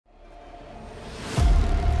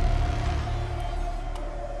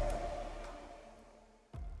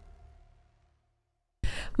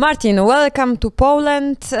Martin, welcome to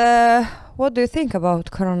Poland. What do you think about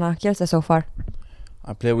Korona Kielce so far?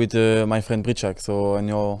 I play with my friend Brichak, so I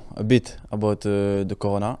know a bit about the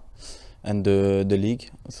Korona and the league.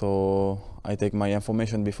 So I take my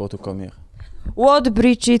information before to come here. What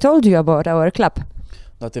Brichi told you about our club?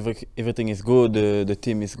 That everything is good, the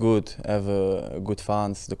team is good, have good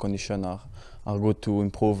fans, the conditions are good to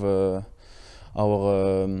improve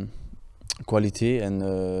our quality and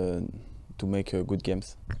to make good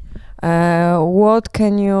games. What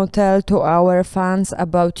can you tell to our fans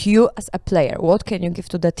about you as a player? What can you give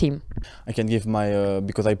to the team? I can give my,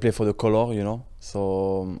 because I play for the color, you know,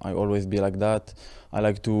 so I always be like that. I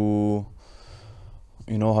like to,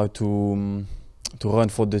 you know, how to run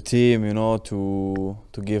for the team, you know, to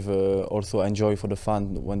give also enjoy for the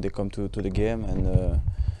fans when they come to the game, and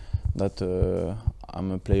that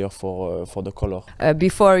I'm a player for the color.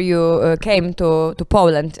 Before you came to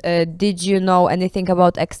Poland, did you know anything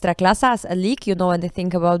about Ekstraklasa as a league? You know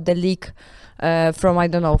anything about the league from, I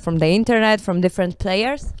don't know, from the internet, from different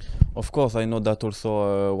players? Of course, I know that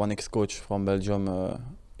also one ex-coach from Belgium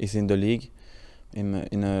is in the league, in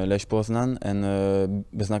Lech Poznan, and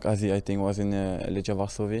Beznak Azi, I think, was in Legia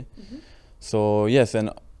Varsovie. So yes, and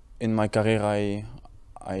in my career I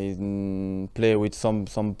play with some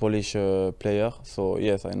Polish player, so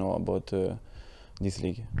yes, I know about this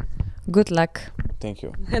league. Good luck. Thank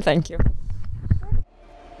you. Thank you.